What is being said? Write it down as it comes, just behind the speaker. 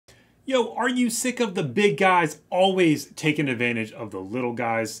Yo, are you sick of the big guys always taking advantage of the little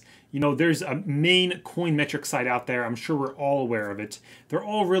guys? You know, there's a main coin metric site out there. I'm sure we're all aware of it. They're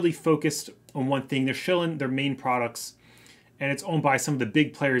all really focused on one thing. They're showing their main products, and it's owned by some of the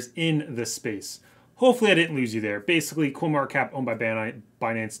big players in the space. Hopefully I didn't lose you there. Basically, CoinMarketCap owned by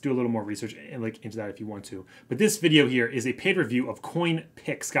Binance. Do a little more research and look into that if you want to. But this video here is a paid review of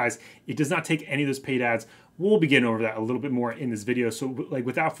coinpicks, guys. It does not take any of those paid ads. We'll be getting over that a little bit more in this video. So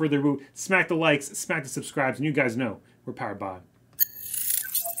without further ado, smack the likes, smack the subscribes, and you guys know we're powered by.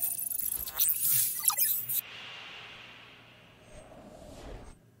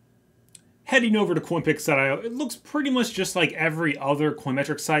 Heading over to coinpicks.io, it looks pretty much just like every other coin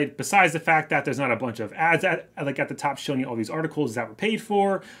metric site, besides the fact that there's not a bunch of ads at the top showing you all these articles that were paid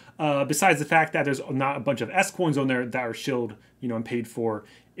for. Besides the fact that there's not a bunch of S coins on there that are shilled, and paid for.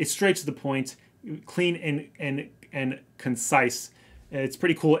 It's straight to the point, clean and concise. It's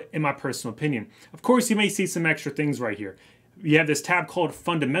pretty cool in my personal opinion. Of course, you may see some extra things right here. You have this tab called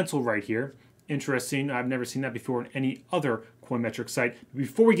Fundamental right here. Interesting. I've never seen that before in any other coin metric site.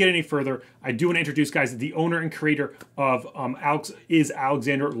 Before we get any further, I do want to introduce, guys, the owner and creator of is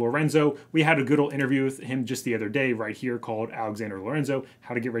Alexander Lorenzo. We had a good old interview with him just the other day right here called Alexander Lorenzo,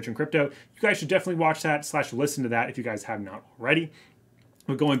 How to Get Rich in Crypto. You guys should definitely watch that / listen to that if you guys have not already.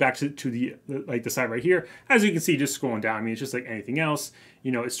 But going back to the site right here, as you can see, just scrolling down, I mean, it's just like anything else.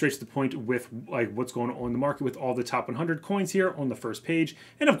 It's straight to the point with what's going on in the market with all the top 100 coins here on the first page.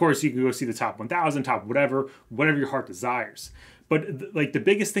 And of course, you can go see the top 1,000, top whatever your heart desires. But the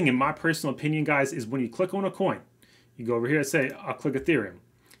biggest thing in my personal opinion, guys, is when you click on a coin, you go over here and say, I'll click Ethereum.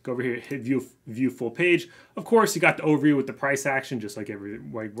 Go over here, hit view full page. Of course, you got the overview with the price action, just like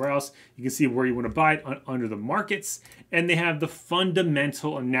everywhere else. You can see where you want to buy it under the markets, and they have the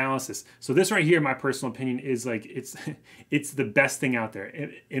fundamental analysis. So this right here, in my personal opinion, is it's the best thing out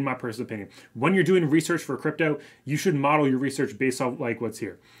there, in my personal opinion. When you're doing research for crypto, you should model your research based off what's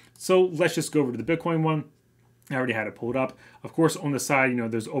here. So let's just go over to the Bitcoin one. I already had it pulled up. Of course, on the side,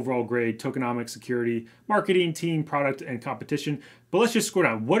 there's overall grade, tokenomics, security, marketing, team, product, and competition. But let's just scroll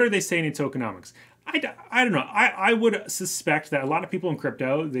down. What are they saying in tokenomics? I don't know. I would suspect that a lot of people in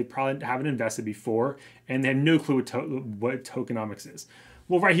crypto, they probably haven't invested before, and they have no clue what tokenomics is.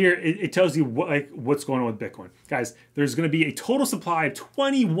 Well, right here, it tells you what's going on with Bitcoin. Guys, there's going to be a total supply of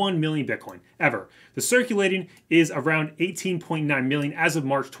 21 million Bitcoin ever. The circulating is around 18.9 million as of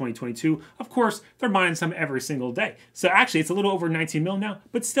March 2022. Of course, they're mining some every single day. So actually, it's a little over 19 mil now,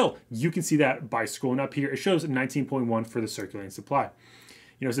 but still, you can see that by scrolling up here. It shows 19.1 for the circulating supply.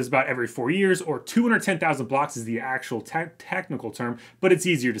 It says about every 4 years, or 210,000 blocks is the actual technical term, but it's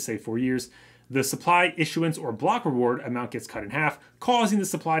easier to say 4 years. The supply, issuance, or block reward amount gets cut in half, causing the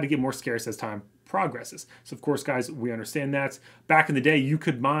supply to get more scarce as time progresses. So of course, guys, we understand that. Back in the day, you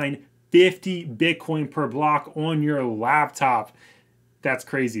could mine 50 Bitcoin per block on your laptop. That's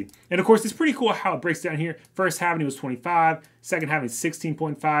crazy. And of course, it's pretty cool how it breaks down here. First halving was 25, second halving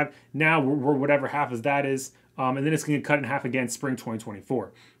 16.5. Now we're whatever half of that is. And then it's going to cut in half again spring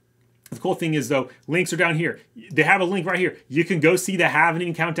 2024. The cool thing is, though, links are down here. They have a link right here. You can go see the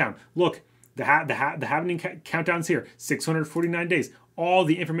halving countdown. Look. The halving countdown's here, 649 days. All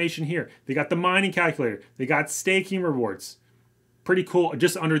the information here. They got the mining calculator. They got staking rewards. Pretty cool.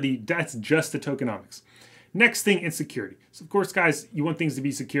 That's just the tokenomics. Next thing, insecurity. So of course, guys, you want things to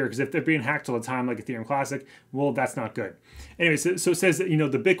be secure because if they're being hacked all the time, like Ethereum Classic, well, that's not good. Anyway, so it says that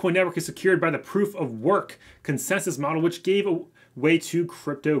the Bitcoin network is secured by the proof of work consensus model, which gave way to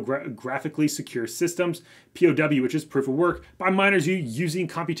cryptographically secure systems, POW, which is proof of work, by miners using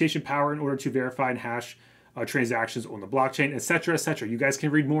computation power in order to verify and hash transactions on the blockchain, etc., etc. You guys can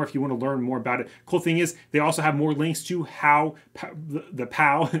read more if you want to learn more about it. Cool thing is, they also have more links to how the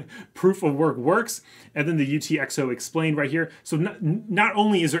POW, proof of work, works, and then the UTXO explained right here. So not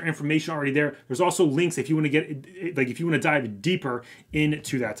only is there information already there, there's also links if you want to if you want to dive deeper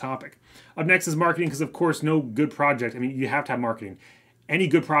into that topic. Up next is marketing, because of course, no good project, you have to have marketing. Any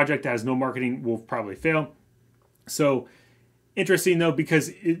good project that has no marketing will probably fail. So interesting though, because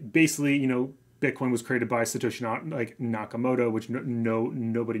it basically, Bitcoin was created by Satoshi Nakamoto, which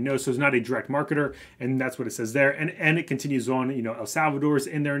nobody knows. So it's not a direct marketer, and that's what it says there. And it continues on. El Salvador's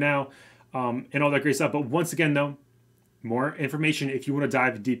in there now, and all that great stuff. But once again, though, more information if you want to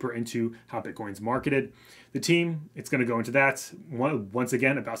dive deeper into how Bitcoin's marketed. The team, it's going to go into that once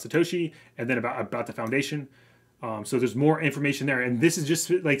again about Satoshi, and then about the foundation. So there's more information there, and this is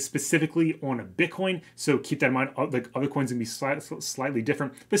just specifically on a Bitcoin. So keep that in mind. Other coins can be slightly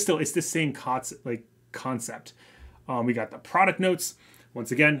different, but still it's the same concept. We got the product notes.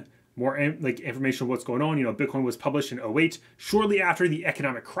 Once again, more like information on what's going on. Bitcoin was published in '08, shortly after the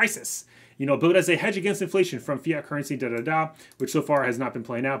economic crisis. Built as a hedge against inflation from fiat currency, which so far has not been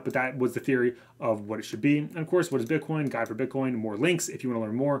playing out, but that was the theory of what it should be. And of course, what is Bitcoin? Guide for Bitcoin, more links if you want to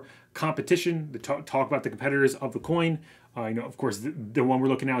learn more. Competition, talk about the competitors of the coin. Of course, the one we're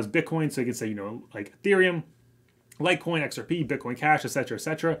looking at is Bitcoin, so you can say, like Ethereum, Litecoin, XRP, Bitcoin Cash, etc.,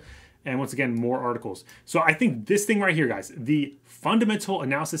 etc. And once again, more articles. So I think this thing right here, guys, the fundamental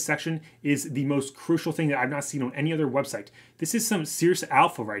analysis section is the most crucial thing that I've not seen on any other website. This is some serious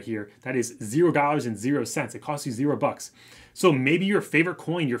alpha right here. That is $0.00. It costs you $0. So maybe your favorite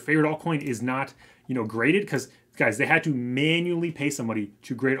coin, your favorite altcoin is not, graded, because guys, they had to manually pay somebody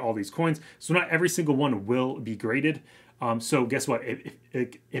to grade all these coins. So not every single one will be graded. So guess what?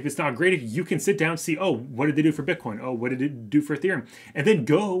 If it's not graded, you can sit down and see, oh, what did they do for Bitcoin? Oh, what did it do for Ethereum? And then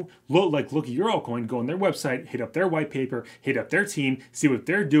go look at your altcoin, go on their website, hit up their white paper, hit up their team, see what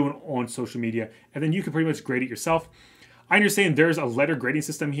they're doing on social media, and then you can pretty much grade it yourself. I understand there's a letter grading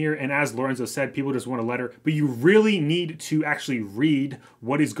system here, and as Lorenzo said, people just want a letter, but you really need to actually read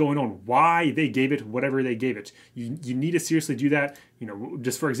what is going on, why they gave it whatever they gave it. You need to seriously do that.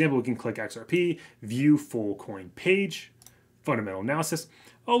 Just for example, we can click XRP, view full coin page, fundamental analysis.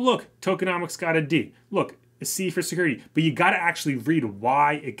 Oh, look, tokenomics got a D. Look, a C for security. But you got to actually read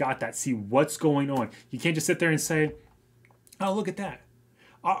why it got that, see what's going on. You can't just sit there and say, oh, look at that.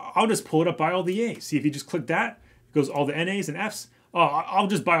 I'll just pull it up by all the A's. See, if you just click that, it goes all the NAs and Fs. Oh, I'll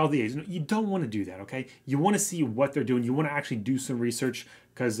just buy all the A's. You don't want to do that, okay? You want to see what they're doing. You want to actually do some research,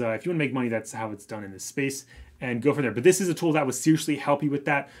 because if you want to make money, that's how it's done in this space, and go from there. But this is a tool that would seriously help you with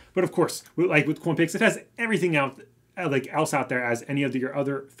that. But of course, like with coinpicks, it has everything else out there as any of your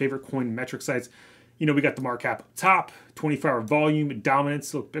other favorite coin metric sites. We got the market cap up top, 24-hour volume,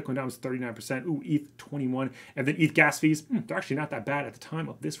 dominance. Look, Bitcoin dominance 39%. Ooh, ETH 21%. And then ETH gas fees, they're actually not that bad at the time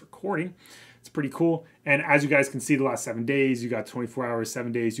of this recording. It's pretty cool. And as you guys can see, the last 7 days, you got 24 hours,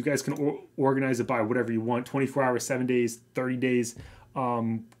 7 days. You guys can organize it by whatever you want. 24 hours, 7 days, 30 days,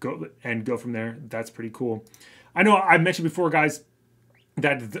 go from there. That's pretty cool. I know I mentioned before, guys,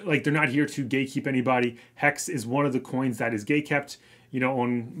 that they're not here to gatekeep anybody. Hex is one of the coins that is gatekept.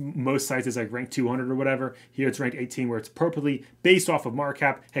 On most sites it's like ranked 200 or whatever. Here it's ranked 18, where it's appropriately based off of market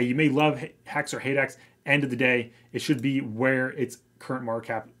cap. Hey, you may love Hex or hate Hex. End of the day, it should be where its current market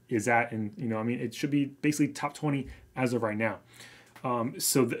cap is at, and it should be basically top 20 as of right now.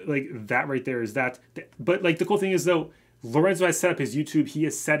 So that right there is that. But the cool thing is, though, Lorenzo has set up his YouTube. He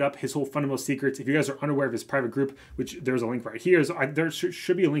has set up his whole fundamental secrets. If you guys are unaware of his private group, which there's a link right here, there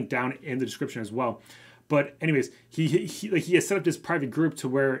should be a link down in the description as well. But anyways, he has set up this private group to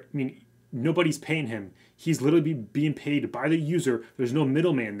where, nobody's paying him. He's literally being paid by the user. There's no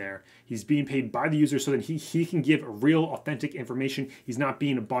middleman there. He's being paid by the user so that he can give real, authentic information. He's not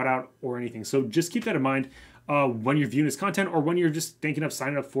being bought out or anything. So just keep that in mind when you're viewing his content, or when you're just thinking of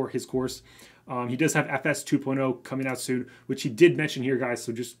signing up for his course. He does have FS 2.0 coming out soon, which he did mention here, guys,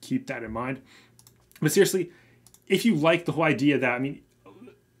 so just keep that in mind. But seriously, if you like the whole idea that,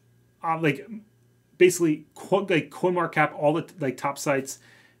 basically, CoinMarketCap, all the top sites,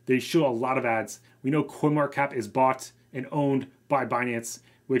 they show a lot of ads. We know CoinMarketCap is bought and owned by Binance,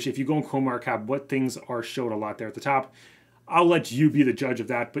 which if you go on CoinMarketCap, what things are showed a lot there at the top. I'll let you be the judge of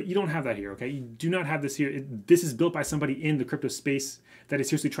that, but you don't have that here, okay? You do not have this here. This is built by somebody in the crypto space that is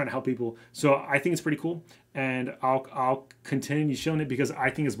seriously trying to help people. So I think it's pretty cool, and I'll continue showing it because I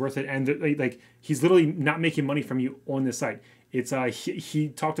think it's worth it. And he's literally not making money from you on this site. It's he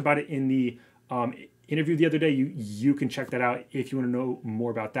talked about it in the interview the other day. You can check that out if you want to know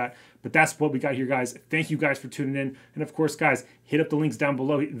more about that. But that's what we got here, guys. Thank you guys for tuning in, and of course, guys, hit up the links down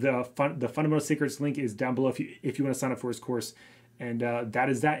below. The fundamental secrets link is down below if you want to sign up for his course. And that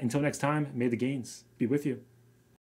is that. Until next time, may the gains be with you.